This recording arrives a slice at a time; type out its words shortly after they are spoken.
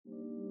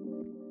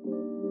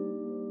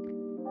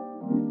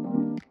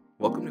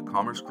Welcome to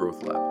Commerce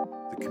Growth Lab,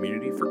 the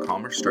community for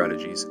commerce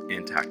strategies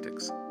and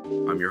tactics.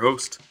 I'm your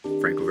host,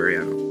 Franco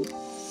Veriano.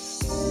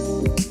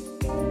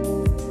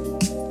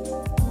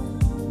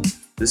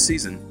 This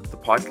season, the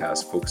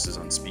podcast focuses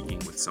on speaking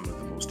with some of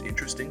the most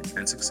interesting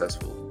and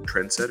successful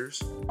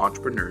trendsetters,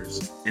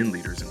 entrepreneurs, and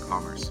leaders in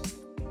commerce.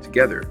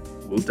 Together,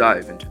 we'll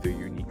dive into their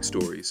unique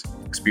stories,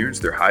 experience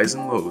their highs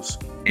and lows,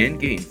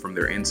 and gain from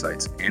their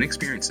insights and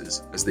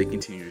experiences as they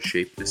continue to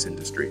shape this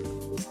industry.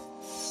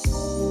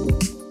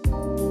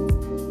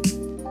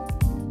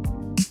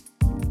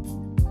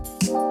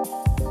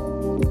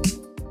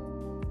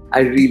 I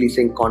really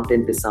think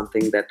content is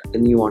something that the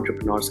new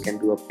entrepreneurs can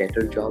do a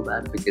better job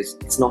at because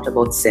it's not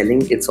about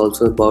selling, it's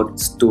also about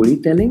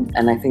storytelling.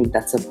 And I think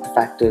that's a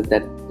factor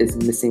that is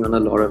missing on a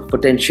lot of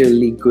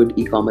potentially good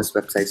e-commerce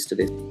websites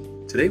today.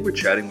 Today we're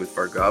chatting with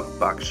Bhargav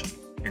Bakshi,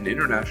 an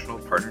international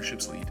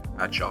partnerships lead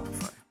at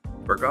Shopify.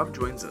 Bhargav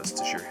joins us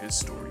to share his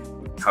story,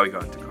 how he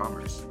got into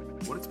commerce,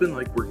 what it's been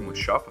like working with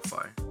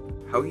Shopify,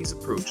 how he's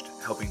approached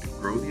helping to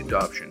grow the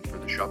adoption for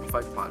the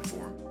Shopify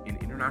platform in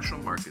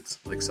international markets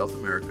like South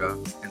America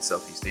and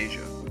Southeast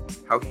Asia,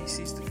 how he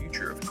sees the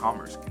future of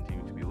commerce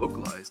continuing to be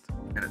localized,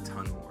 and a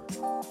ton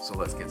more. So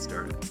let's get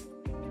started.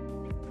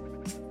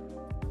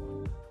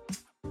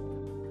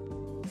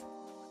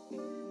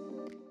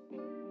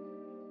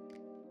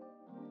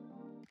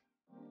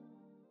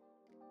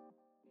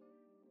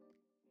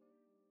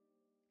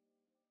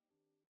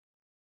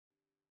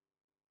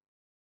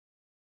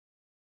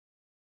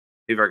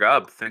 Hey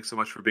Bhargav, thanks so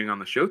much for being on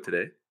the show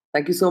today.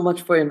 Thank you so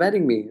much for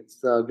inviting me. It's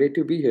great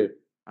to be here.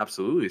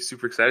 Absolutely.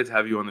 Super excited to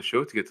have you on the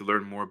show to get to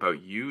learn more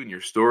about you and your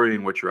story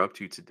and what you're up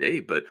to today.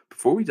 But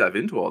before we dive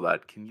into all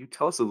that, can you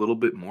tell us a little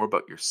bit more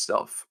about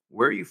yourself?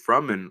 Where are you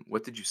from and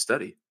what did you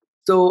study?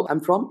 So I'm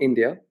from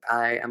India.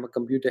 I am a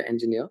computer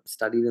engineer,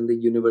 studied in the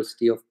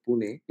University of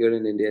Pune here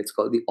in India. It's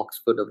called the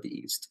Oxford of the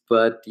East.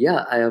 But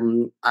yeah,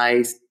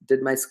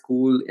 did my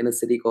school in a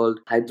city called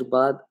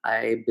Hyderabad.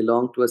 I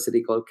belong to a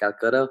city called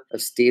Calcutta.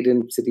 I've stayed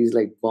in cities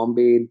like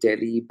Bombay,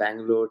 Delhi,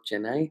 Bangalore,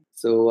 Chennai.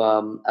 So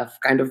I've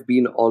kind of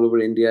been all over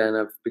India,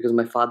 and because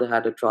my father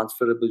had a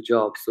transferable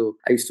job, so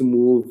I used to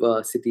move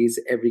cities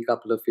every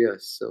couple of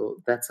years. So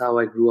that's how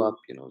I grew up.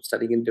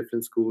 Studying in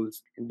different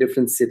schools in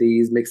different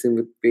cities, mixing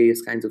with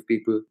various kinds of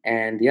people.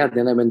 And yeah,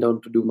 then I went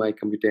on to do my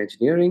computer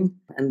engineering,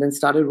 and then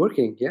started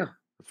working. Yeah.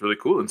 That's really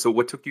cool. And so,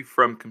 what took you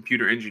from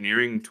computer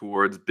engineering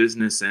towards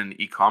business and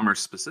e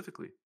commerce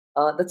specifically?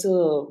 That's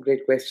a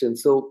great question.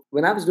 So,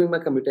 when I was doing my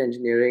computer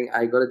engineering,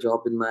 I got a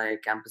job in my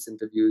campus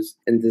interviews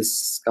in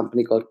this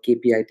company called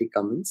KPIT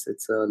Cummins.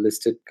 It's a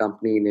listed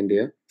company in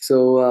India.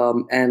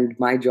 So, and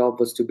my job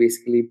was to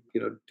basically,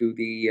 do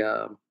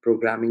the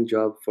programming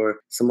job for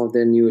some of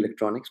their new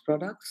electronics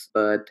products.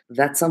 But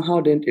that somehow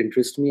didn't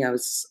interest me. I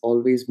was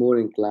always more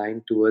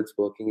inclined towards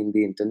working in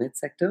the internet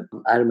sector.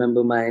 I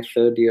remember my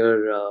third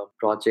year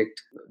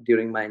project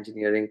during my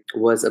engineering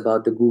was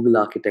about the Google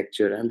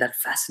architecture, and that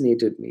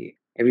fascinated me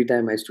every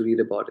time I used to read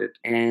about it.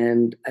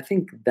 And I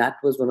think that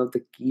was one of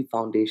the key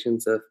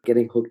foundations of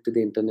getting hooked to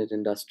the internet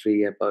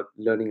industry, about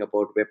learning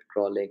about web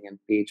crawling and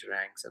page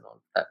ranks and all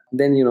that.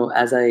 Then,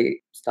 as I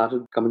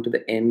started coming to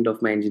the end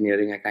of my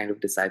engineering, I kind of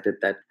decided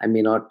that I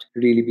may not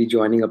really be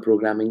joining a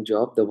programming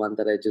job, the one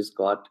that I just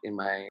got in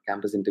my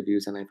campus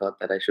interviews. And I thought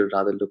that I should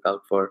rather look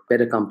out for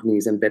better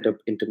companies and better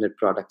internet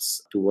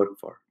products to work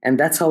for. And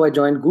that's how I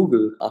joined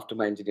Google after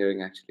my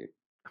engineering, actually.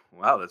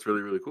 Wow, that's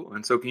really, really cool.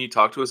 And so, can you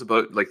talk to us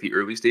about like the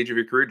early stage of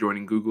your career,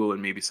 joining Google,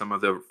 and maybe some of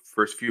the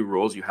first few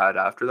roles you had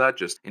after that,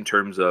 just in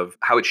terms of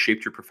how it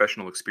shaped your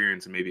professional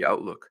experience and maybe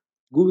outlook?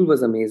 Google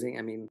was amazing.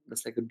 I mean,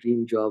 that's like a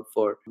dream job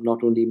for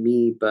not only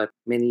me, but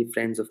many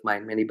friends of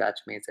mine, many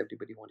batchmates.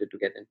 Everybody wanted to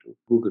get into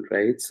Google,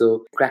 right?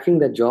 So cracking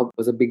that job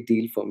was a big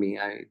deal for me.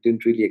 I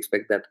didn't really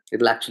expect that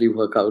it'll actually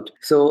work out.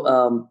 So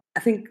I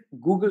think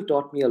Google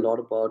taught me a lot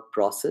about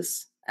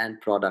process and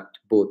product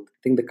both.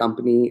 I think the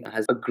company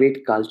has a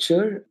great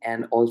culture,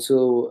 and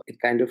also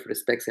it kind of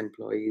respects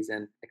employees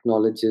and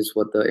acknowledges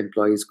what the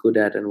employees good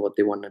at and what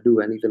they want to do.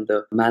 And even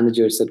the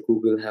managers at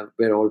Google have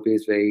were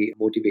always very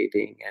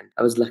motivating. And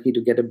I was lucky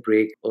to get a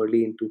break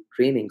early into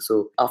training.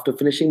 So after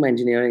finishing my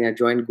engineering, I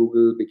joined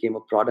Google, became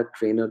a product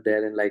trainer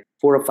there in like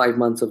 4 or 5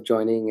 months of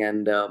joining.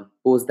 And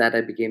post that,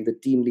 I became the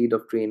team lead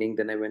of training.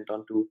 Then I went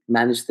on to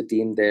manage the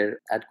team there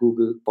at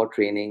Google for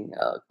training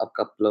a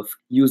couple of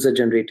user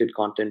generated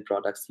content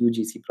products,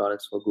 UGC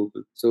products for Google.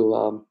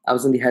 So I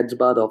was in the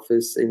Hyderabad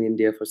office in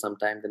India for some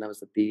time. Then I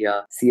was at the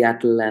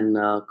Seattle and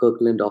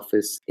Kirkland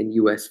office in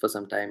US for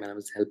some time, and I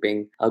was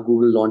helping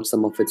Google launch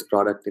some of its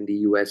product in the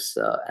US,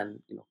 and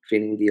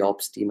training the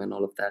ops team and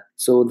all of that.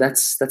 So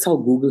that's how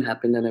Google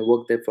happened, and I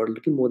worked there for a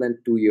little more than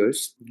 2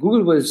 years.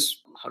 Google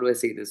was, how do I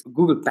say this?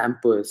 Google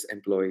pampers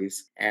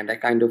employees, and I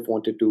kind of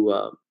wanted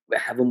to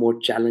have a more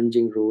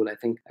challenging role. I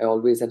think I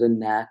always had a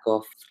knack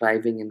of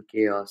thriving in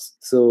chaos.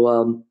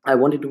 So I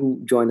wanted to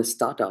join a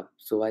startup.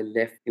 So I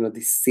left, the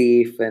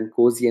safe and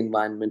cozy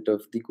environment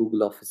of the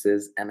Google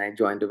offices, and I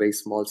joined a very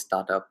small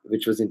startup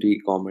which was into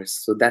e-commerce.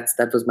 So that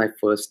was my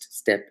first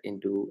step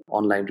into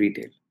online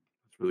retail.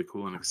 Really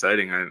cool and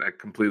exciting. I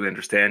completely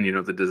understand,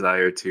 the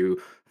desire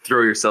to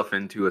throw yourself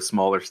into a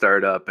smaller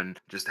startup and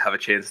just have a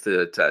chance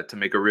to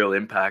make a real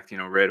impact,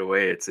 right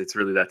away. It's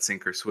really that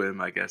sink or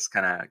swim, I guess,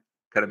 kind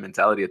of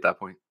mentality at that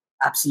point.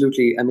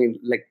 Absolutely. I mean,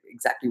 like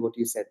exactly what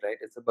you said, right?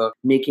 It's about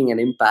making an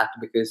impact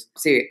because,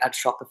 say, at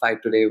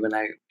Shopify today, when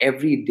I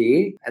every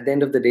day, at the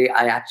end of the day,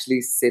 I actually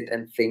sit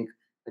and think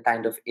the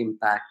kind of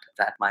impact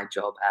that my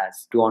job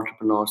has to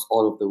entrepreneurs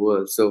all over the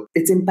world. So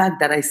it's impact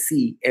that I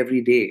see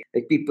every day.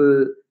 Like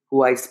people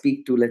who I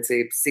speak to, let's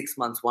say 6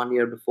 months, 1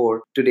 year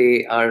before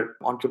today are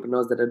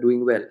entrepreneurs that are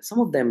doing well. Some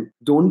of them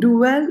don't do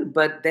well,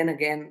 but then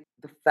again,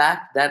 the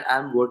fact that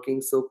I'm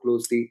working so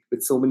closely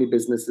with so many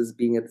businesses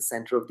being at the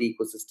center of the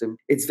ecosystem,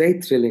 it's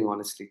very thrilling,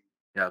 honestly.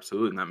 Yeah,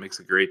 absolutely. And that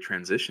makes a great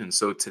transition.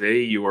 So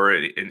today you are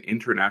an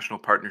international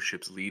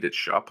partnerships lead at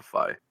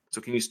Shopify. So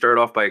can you start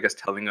off by, I guess,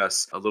 telling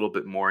us a little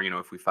bit more,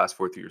 if we fast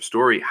forward through your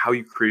story, how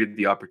you created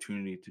the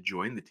opportunity to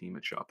join the team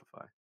at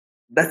Shopify?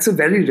 That's a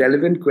very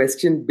relevant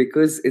question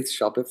because it's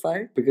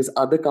Shopify, because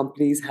other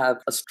companies have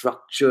a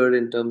structure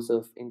in terms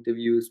of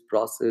interviews,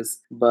 process.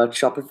 But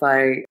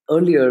Shopify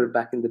earlier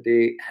back in the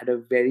day had a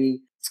very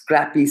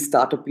scrappy,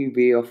 startup-y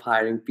way of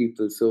hiring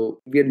people.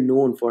 So we are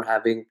known for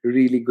having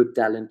really good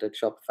talent at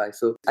Shopify.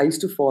 So I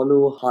used to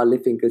follow Harley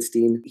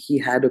Finkelstein. He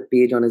had a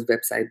page on his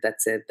website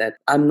that said that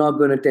I'm not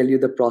going to tell you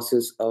the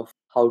process of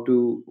how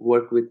to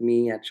work with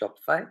me at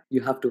Shopify.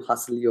 You have to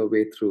hustle your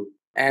way through.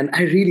 And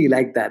I really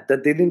like that they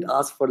didn't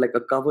ask for like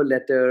a cover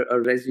letter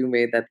or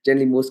resume that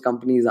generally most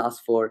companies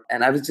ask for.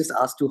 And I was just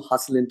asked to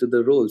hustle into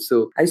the role.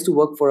 So I used to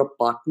work for a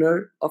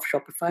partner of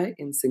Shopify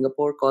in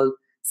Singapore called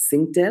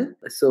Singtel.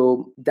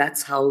 So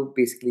that's how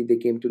basically they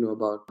came to know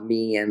about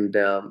me. And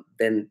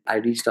then I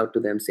reached out to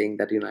them saying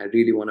that, I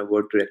really want to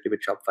work directly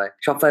with Shopify.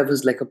 Shopify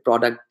was like a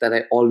product that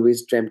I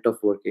always dreamt of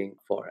working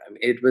for. I mean,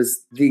 it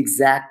was the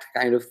exact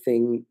kind of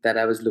thing that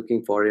I was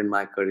looking for in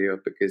my career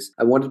because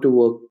I wanted to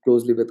work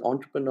closely with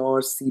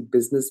entrepreneurs, see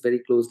business very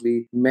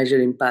closely,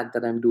 measure impact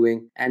that I'm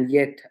doing. And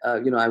yet,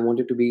 I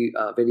wanted to be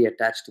very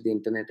attached to the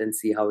internet and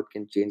see how it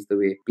can change the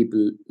way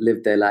people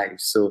live their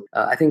lives. So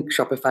I think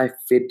Shopify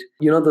fit,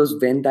 those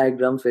Venn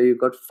diagrams where you've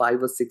got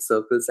 5 or 6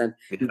 circles and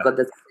you've Yeah, got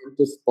that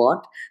center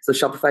spot. So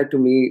Shopify to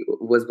me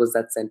was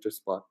that center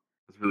spot.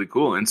 that's really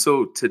cool. And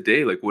so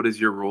today, like, what is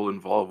your role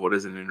involved? What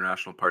does an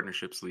international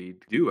partnerships lead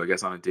do, I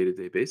guess, on a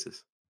day-to-day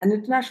basis? An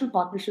international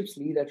partnerships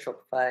lead at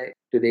Shopify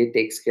today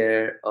takes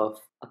care of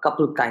a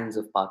couple kinds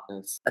of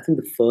partners. I think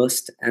the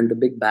first and the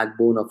big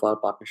backbone of our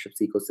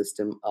partnerships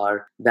ecosystem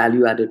are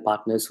value added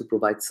partners who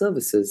provide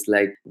services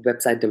like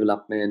website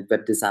development,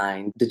 web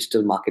design,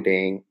 digital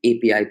marketing,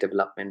 API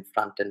development,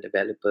 front end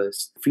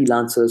developers,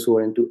 freelancers who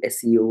are into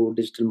SEO,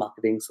 digital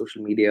marketing,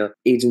 social media,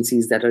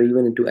 agencies that are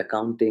even into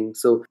accounting.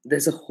 So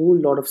there's a whole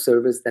lot of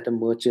service that a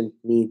merchant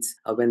needs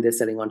when they're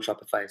selling on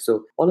Shopify.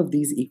 So all of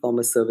these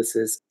e-commerce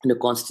services,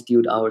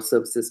 constitute our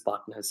services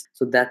partners.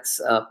 So that's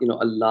a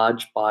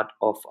large part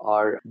of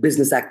our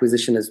business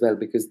acquisition as well,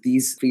 because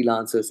these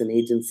freelancers and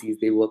agencies,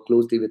 they work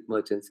closely with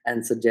merchants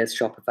and suggest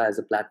Shopify as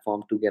a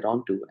platform to get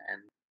onto.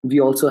 And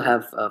we also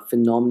have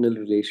phenomenal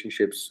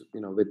relationships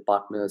with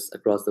partners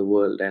across the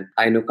world. And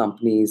I know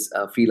companies,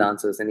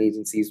 freelancers and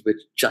agencies which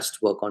just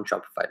work on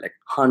Shopify, like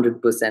 100%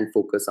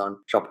 focus on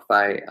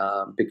Shopify,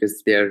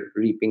 because they're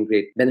reaping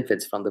great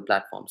benefits from the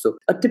platform. So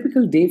a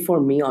typical day for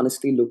me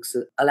honestly looks,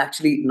 I'll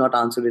actually not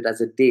answer it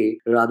as a day,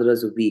 rather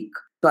as a week.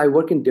 So I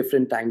work in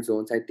different time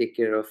zones. I take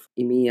care of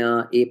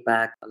EMEA,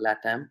 APAC,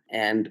 LATAM.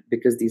 And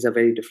because these are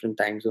very different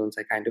time zones,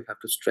 I kind of have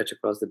to stretch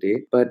across the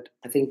day. But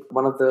I think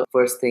one of the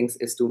first things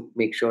is to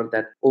make sure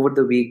that over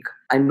the week,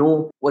 I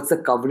know what's the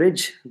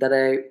coverage that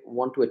I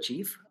want to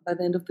achieve by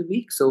the end of the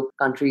week. So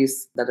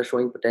countries that are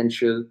showing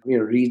potential,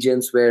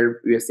 regions where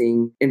we are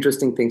seeing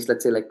interesting things,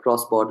 let's say like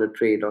cross-border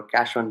trade or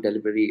cash on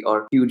delivery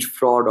or huge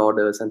fraud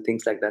orders and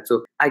things like that.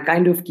 So I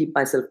kind of keep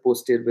myself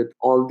posted with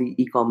all the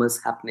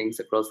e-commerce happenings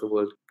across the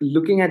world.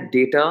 Looking at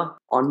data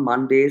on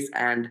Mondays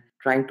and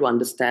trying to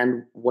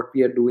understand what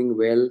we are doing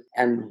well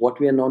and what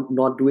we are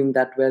not doing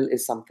that well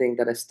is something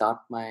that I start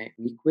my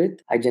week with.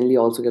 I generally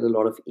also get a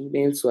lot of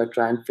emails, so I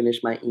try and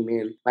finish my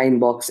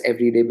inbox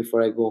every day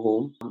before I go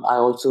home. I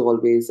also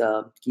always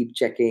keep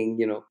checking,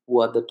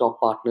 who are the top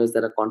partners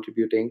that are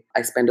contributing.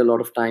 I spend a lot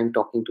of time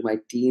talking to my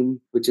team,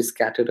 which is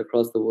scattered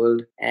across the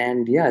world.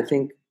 And yeah, I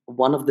think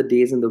one of the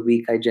days in the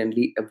week, I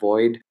generally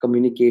avoid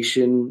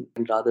communication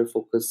and rather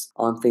focus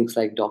on things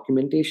like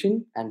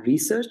documentation and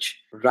research,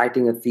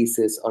 writing a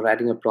thesis or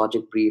writing a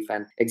project brief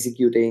and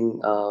executing,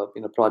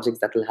 projects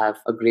that will have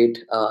a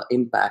great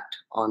impact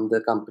on the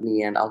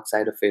company and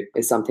outside of it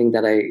is something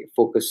that I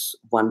focus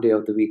one day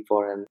of the week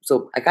for. And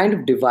so I kind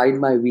of divide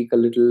my week a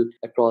little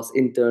across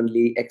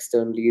internally,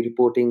 externally,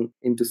 reporting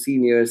into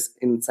seniors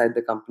inside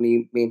the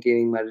company,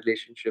 maintaining my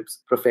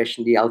relationships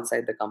professionally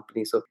outside the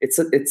company. So it's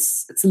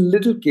a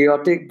little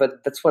chaotic,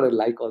 but that's what I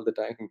like all the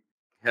time.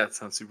 Yeah, it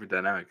sounds super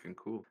dynamic and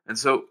cool. And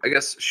so I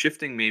guess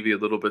shifting maybe a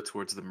little bit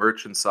towards the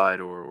merchant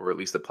side or at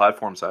least the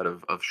platform side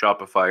of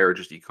Shopify or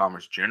just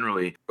e-commerce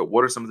generally, but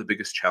what are some of the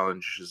biggest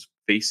challenges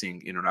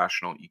facing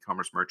international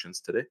e-commerce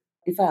merchants today?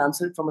 If I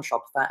answer it from a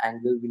Shopify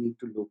angle, we need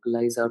to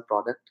localize our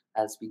product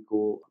as we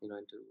go,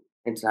 into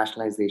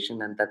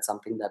internationalization, and that's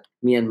something that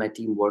me and my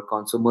team work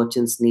on. So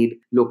merchants need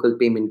local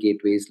payment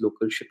gateways,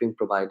 local shipping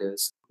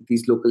providers,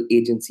 these local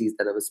agencies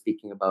that I was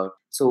speaking about.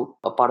 So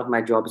a part of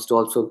my job is to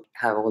also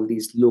have all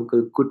these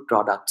local good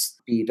products,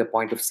 be it a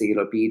point of sale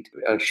or be it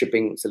a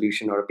shipping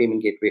solution or a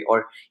payment gateway,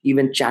 or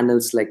even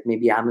channels like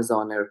maybe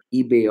Amazon or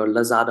eBay or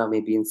Lazada,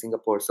 maybe in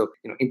Singapore. So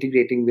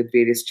integrating with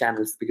various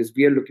channels, because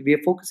we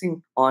are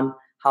focusing on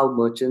how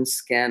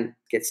merchants can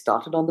get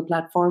started on the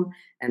platform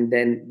and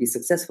then be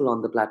successful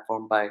on the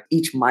platform by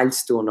each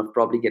milestone of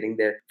probably getting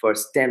their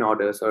first 10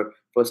 orders or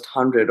first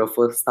 100 or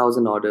first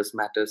 1,000 orders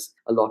matters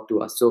a lot to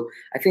us. So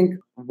I think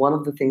one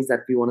of the things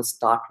that we want to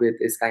start with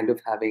is kind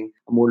of having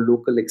a more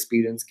local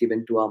experience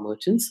given to our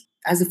merchants.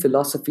 As a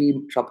philosophy,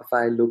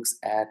 Shopify looks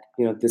at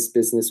this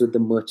business with the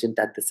merchant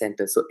at the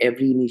center. So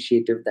every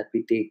initiative that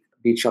we take,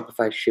 be it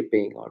Shopify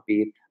shipping or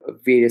be it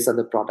various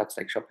other products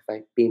like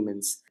Shopify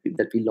payments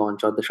that we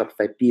launch or the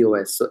Shopify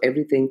POS. So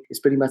everything is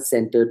pretty much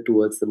centered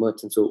towards the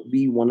merchant. So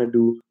we want to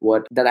do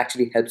what that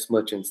actually helps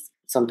merchants.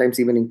 Sometimes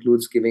even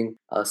includes giving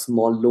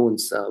small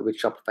loans,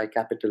 which Shopify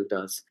Capital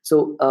does.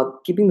 So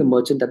keeping the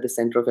merchant at the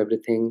center of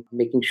everything,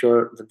 making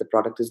sure that the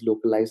product is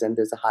localized and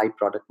there's a high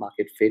product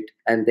market fit,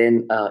 and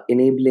then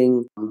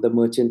enabling the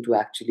merchant to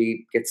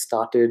actually get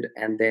started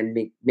and then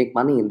make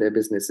money in their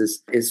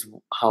businesses is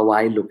how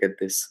I look at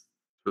this.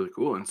 Really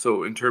cool. And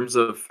so, in terms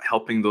of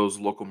helping those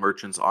local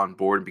merchants on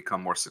board and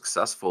become more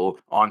successful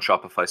on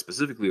Shopify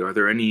specifically, are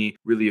there any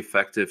really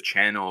effective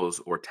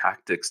channels or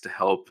tactics to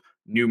help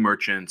new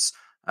merchants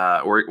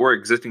or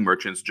existing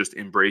merchants just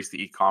embrace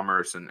the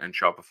e-commerce and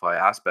Shopify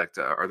aspect?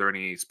 Are there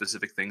any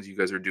specific things you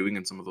guys are doing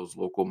in some of those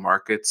local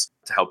markets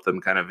to help them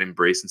kind of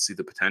embrace and see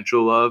the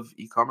potential of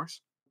e-commerce?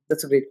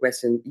 That's a great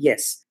question.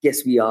 Yes,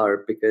 we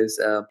are, because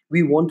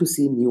we want to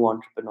see new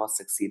entrepreneurs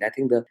succeed. I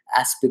think the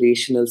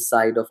aspirational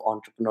side of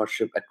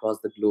entrepreneurship across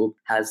the globe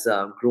has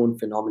grown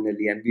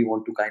phenomenally, and we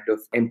want to kind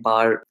of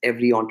empower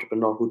every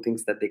entrepreneur who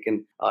thinks that they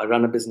can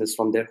run a business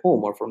from their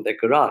home or from their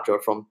garage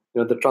or from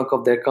the trunk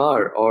of their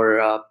car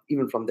or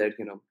even from their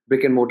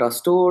brick and mortar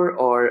store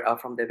or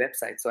from their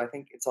website. So I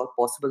think it's all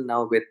possible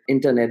now with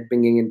internet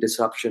bringing in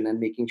disruption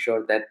and making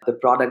sure that the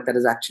product that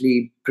is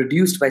actually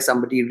produced by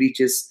somebody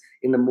reaches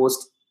in the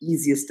most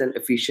easiest and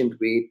efficient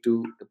way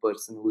to the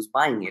person who's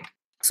buying it.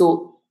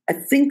 So I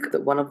think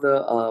that one of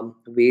the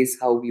ways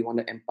how we want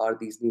to empower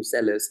these new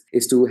sellers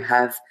is to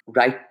have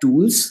right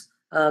tools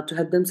to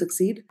help them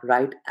succeed,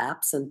 right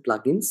apps and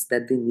plugins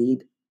that they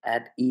need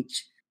at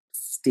each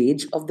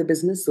stage of the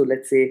business. So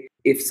let's say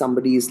if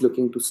somebody is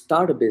looking to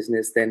start a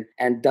business then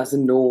and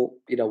doesn't know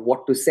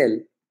what to sell,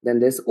 then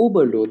there's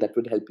Oberlo that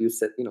would help you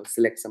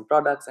select some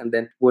products and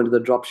then go into the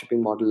drop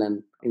shipping model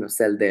and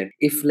sell there.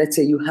 If let's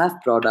say you have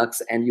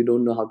products and you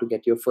don't know how to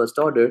get your first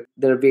order,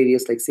 there are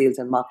various like sales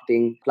and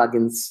marketing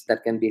plugins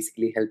that can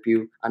basically help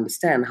you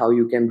understand how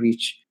you can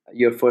reach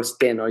your first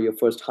 10 or your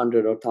first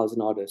 100 or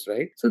 1,000 orders,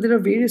 right? So there are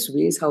various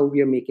ways how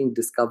we are making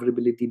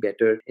discoverability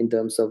better in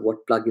terms of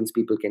what plugins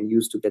people can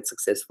use to get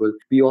successful.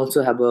 We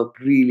also have a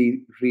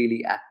really,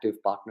 really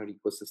active partner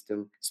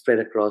ecosystem spread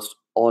across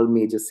all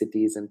major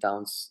cities and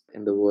towns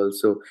in the world.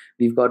 So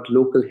we've got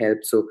local help.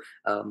 So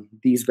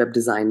these web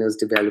designers,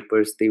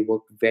 developers, they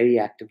work very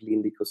actively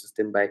in the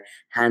ecosystem by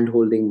hand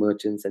holding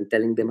merchants and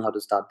telling them how to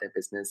start their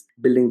business,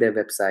 building their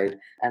website,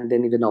 and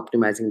then even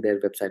optimizing their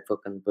website for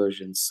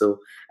conversions. So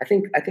I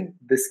think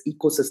this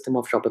ecosystem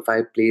of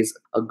Shopify plays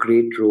a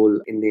great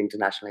role in the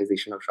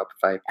internationalization of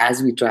Shopify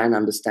as we try and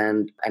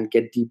understand and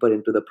get deeper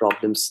into the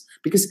problems,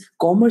 because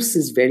commerce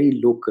is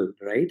very local,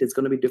 right? It's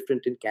going to be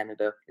different in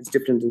Canada, it's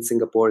different in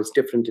Singapore, it's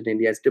different in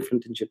India, it's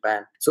different in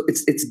Japan. So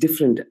it's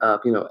different,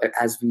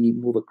 as we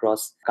move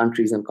across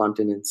countries and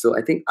continents. So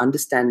I think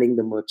understanding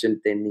the merchant,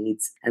 their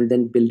needs, and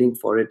then building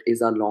for it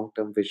is our long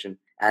term vision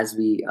as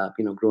we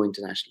grow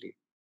internationally.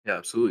 Yeah,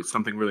 absolutely.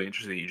 Something really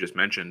interesting you just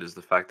mentioned is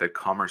the fact that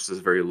commerce is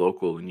very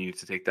local and you need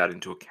to take that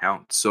into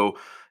account. So,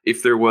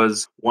 if there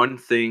was one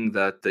thing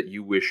that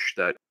you wish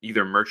that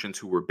either merchants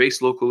who were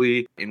based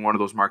locally in one of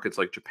those markets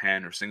like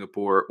Japan or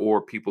Singapore,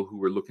 or people who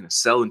were looking to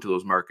sell into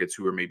those markets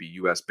who are maybe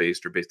US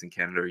based or based in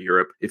Canada or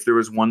Europe, if there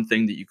was one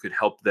thing that you could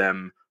help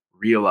them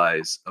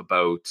realize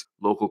about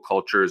local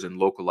cultures and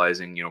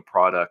localizing,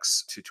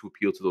 products to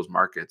appeal to those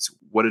markets,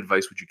 what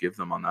advice would you give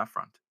them on that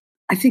front?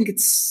 I think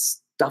it's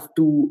tough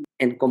to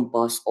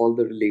encompass all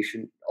the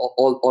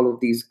all of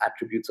these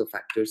attributes or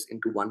factors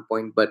into one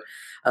point, but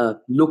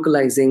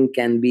localizing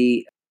can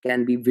be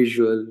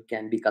visual,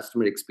 can be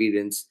customer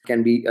experience,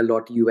 can be a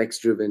lot UX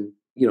driven.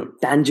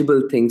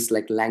 Tangible things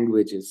like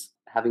languages.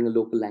 Having a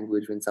local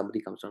language when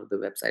somebody comes onto the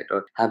website,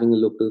 or having a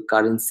local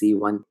currency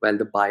one while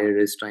the buyer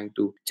is trying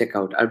to check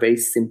out, are very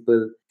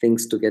simple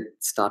things to get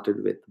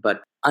started with.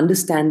 But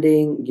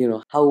understanding,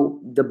 how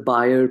the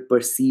buyer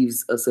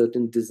perceives a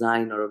certain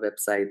design or a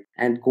website,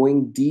 and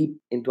going deep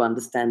into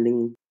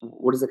understanding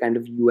what is the kind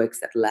of UX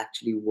that will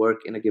actually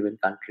work in a given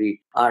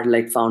country are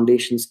like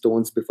foundation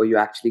stones before you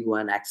actually go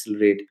and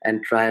accelerate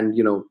and try and,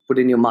 put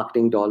in your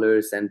marketing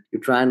dollars, and you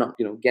try and,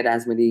 get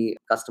as many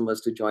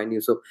customers to join you.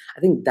 So I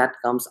think that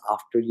comes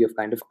after you've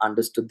kind of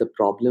understood the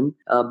problem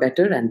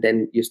better, and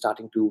then you're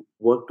starting to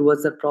work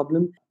towards that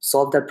problem,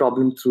 solve that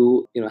problem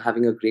through,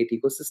 having a great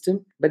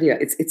ecosystem. But yeah,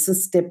 it's a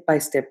step by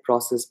step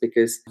process,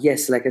 because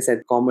yes, like I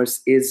said,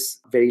 commerce is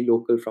very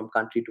local from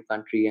country to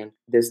country, and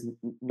there's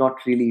not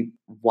really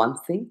one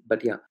thing.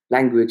 But yeah,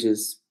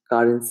 languages,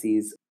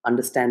 currencies,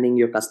 understanding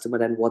your customer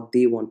and what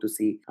they want to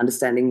see,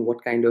 understanding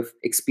what kind of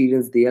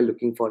experience they are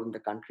looking for in the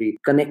country,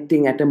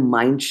 connecting at a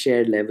mind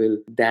share level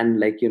than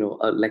like,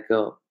 like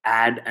a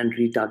ad and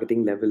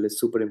retargeting level is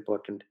super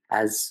important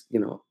as,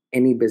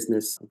 any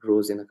business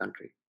grows in a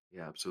country.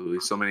 Yeah,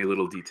 absolutely. So many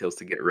little details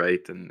to get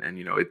right, and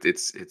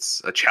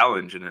it's a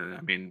challenge, and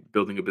I mean,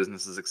 building a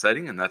business is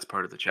exciting, and that's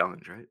part of the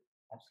challenge, right?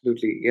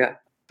 Absolutely. Yeah.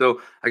 So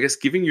I guess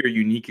giving your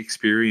unique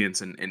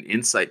experience and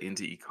insight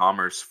into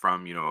e-commerce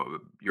from,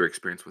 your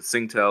experience with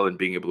Singtel and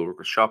being able to work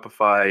with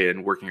Shopify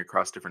and working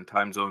across different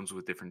time zones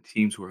with different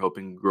teams who are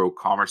helping grow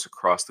commerce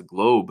across the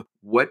globe,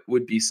 what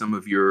would be some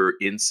of your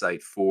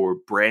insight for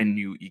brand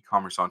new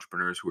e-commerce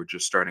entrepreneurs who are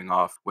just starting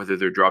off, whether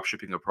they're drop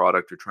shipping a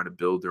product or trying to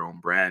build their own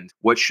brand?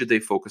 What should they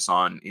focus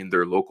on in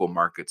their local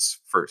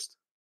markets first?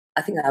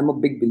 I think I'm a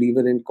big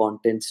believer in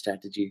content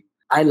strategy.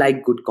 I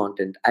like good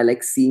content. I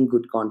like seeing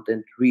good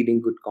content,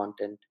 reading good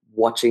content,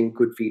 watching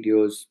good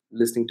videos,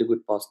 listening to good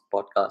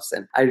podcasts.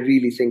 And I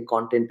really think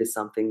content is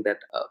something that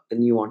the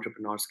new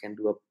entrepreneurs can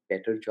do a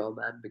better job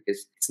at,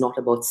 because it's not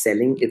about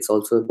selling, it's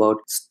also about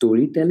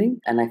storytelling.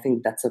 And I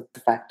think that's a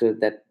factor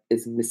that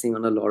is missing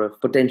on a lot of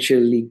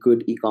potentially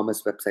good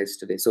e-commerce websites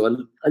today. So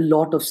a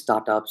lot of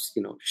startups,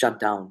 shut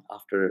down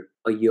after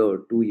a year,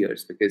 2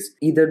 years, because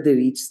either they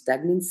reach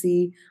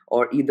stagnancy,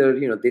 or either,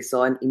 they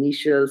saw an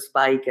initial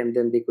spike and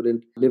then they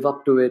couldn't live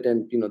up to it,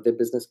 and, their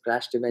business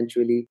crashed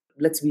eventually.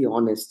 Let's be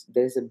honest,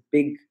 there's a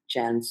big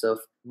chance of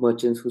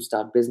merchants who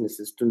start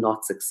businesses to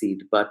not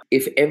succeed. But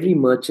if every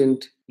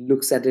merchant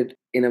looks at it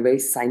in a very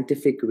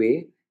scientific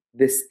way,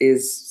 this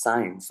is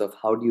science of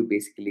how do you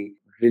basically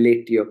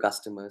relate to your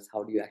customers,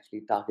 how do you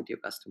actually target your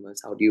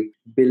customers, how do you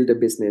build a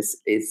business.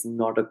 It's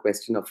not a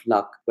question of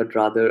luck, but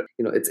rather,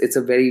 it's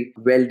a very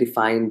well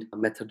defined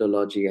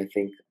methodology, I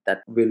think,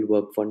 that will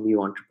work for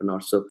new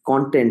entrepreneurs. So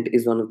content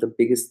is one of the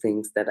biggest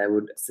things that I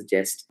would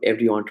suggest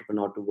every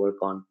entrepreneur to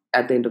work on.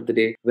 At the end of the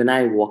day, when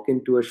I walk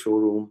into a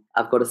showroom,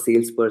 I've got a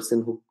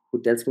salesperson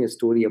who tells me a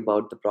story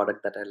about the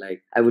product that I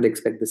like. I would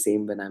expect the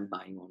same when I'm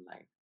buying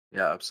online.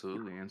 Yeah,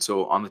 absolutely. And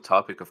so, on the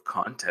topic of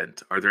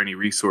content, are there any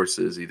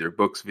resources, either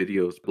books,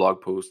 videos,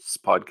 blog posts,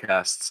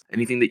 podcasts,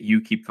 anything that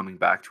you keep coming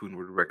back to and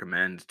would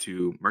recommend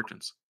to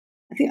merchants?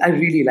 I think I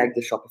really like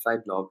the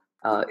Shopify blog.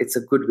 It's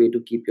a good way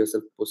to keep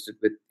yourself posted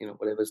with,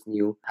 whatever's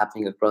new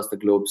happening across the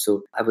globe.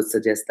 So I would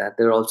suggest that.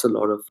 There are also a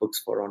lot of books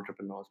for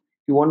entrepreneurs.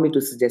 If you want me to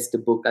suggest a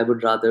book, I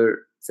would rather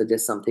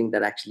suggest something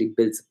that actually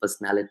builds a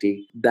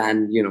personality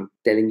than,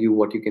 telling you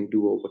what you can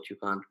do or what you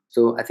can't.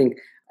 So I think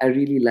I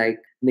really like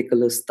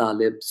Nicholas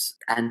Taleb's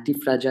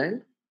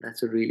Anti-Fragile.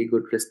 That's a really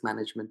good risk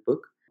management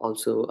book.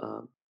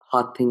 Also,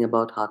 Hard Thing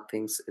About Hard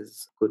Things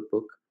is a good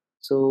book.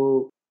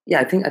 So yeah,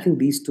 I think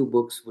these two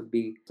books would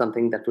be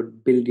something that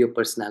would build your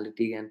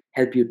personality and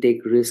help you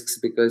take risks,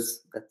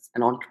 because that's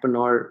an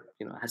entrepreneur,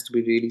 has to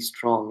be really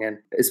strong, and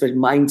especially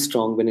mind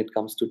strong when it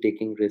comes to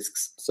taking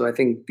risks. So I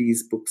think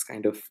these books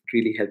kind of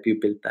really help you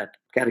build that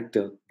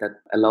character that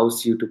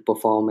allows you to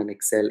perform and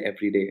excel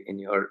every day in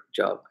your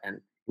job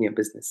and in your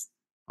business.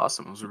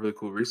 Awesome. Those are really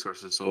cool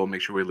resources. So, I'll make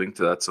sure we link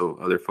to that so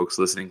other folks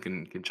listening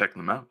can check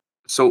them out.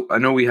 So, I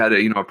know we had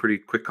a pretty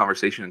quick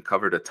conversation and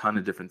covered a ton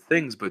of different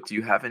things, but do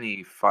you have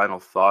any final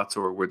thoughts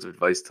or words of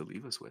advice to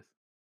leave us with?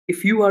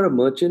 If you are a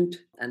merchant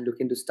and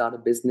looking to start a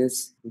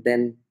business,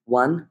 then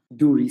one,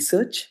 do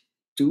research.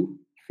 Two,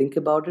 think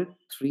about it.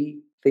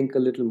 Three, think a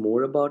little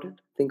more about it.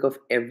 Think of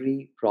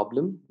every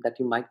problem that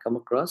you might come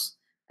across,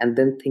 and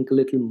then think a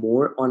little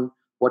more on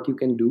what you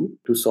can do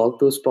to solve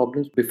those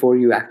problems before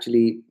you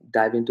actually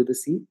dive into the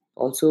sea.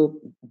 Also,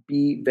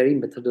 be very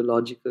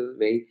methodological,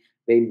 very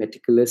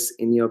meticulous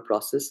in your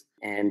process,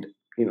 and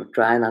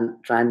try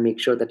and make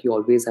sure that you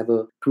always have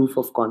a proof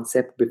of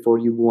concept before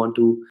you go on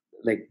to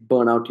like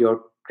burn out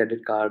your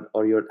credit card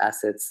or your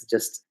assets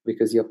just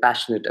because you're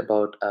passionate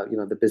about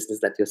the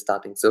business that you're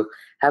starting. So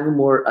have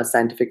a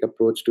scientific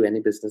approach to any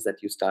business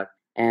that you start,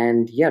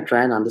 and yeah,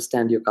 try and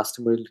understand your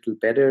customer a little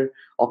better,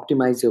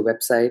 optimize your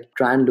website,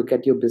 try and look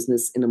at your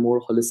business in a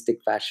more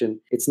holistic fashion.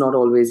 It's not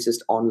always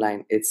just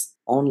online, it's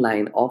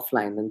online,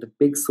 offline, and the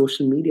big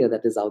social media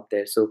that is out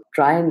there. So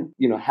try and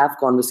have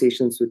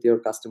conversations with your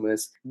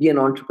customers. Be an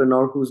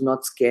entrepreneur who's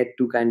not scared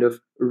to kind of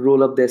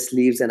roll up their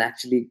sleeves and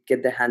actually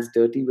get their hands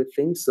dirty with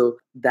things. So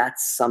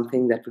that's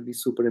something that would be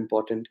super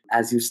important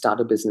as you start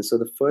a business. So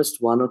the first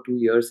 1 or 2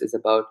 years is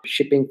about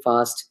shipping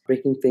fast,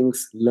 breaking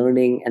things,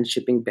 learning, and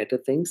shipping better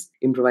things.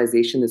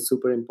 Improvisation is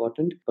super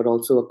important, but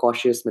also a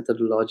cautious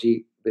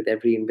methodology with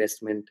every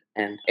investment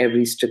and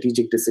every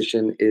strategic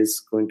decision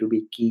is going to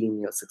be key in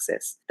your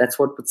success. That's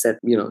what would set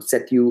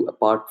you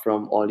apart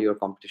from all your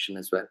competition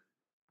as well.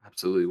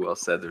 Absolutely well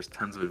said. There's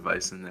tons of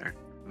advice in there.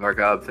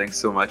 Bhargav, thanks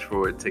so much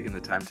for taking the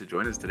time to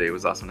join us today. It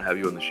was awesome to have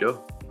you on the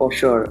show. For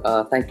sure.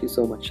 Thank you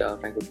so much,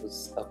 Frank. It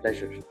was a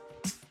pleasure.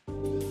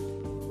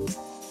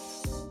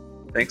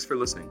 Thanks for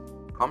listening.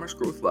 Commerce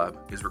Growth Lab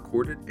is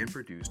recorded and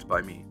produced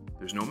by me.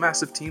 There's no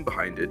massive team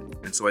behind it,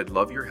 and so I'd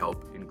love your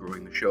help in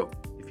growing the show.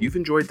 If you've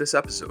enjoyed this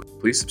episode,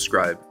 please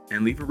subscribe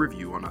and leave a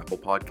review on Apple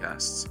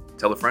Podcasts.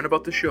 Tell a friend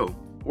about the show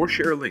or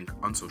share a link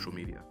on social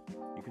media.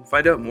 You can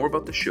find out more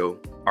about the show,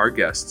 our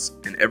guests,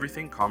 and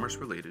everything commerce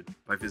related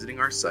by visiting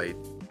our site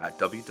at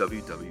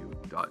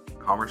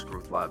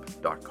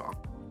www.commercegrowthlab.com.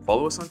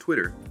 Follow us on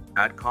Twitter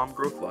at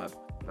ComGrowthLab,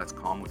 that's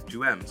Com with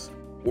 2 M's,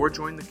 or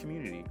join the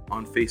community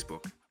on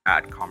Facebook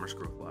at Commerce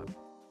Growth Lab.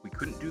 We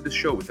couldn't do this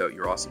show without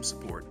your awesome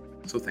support,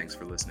 so thanks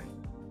for listening.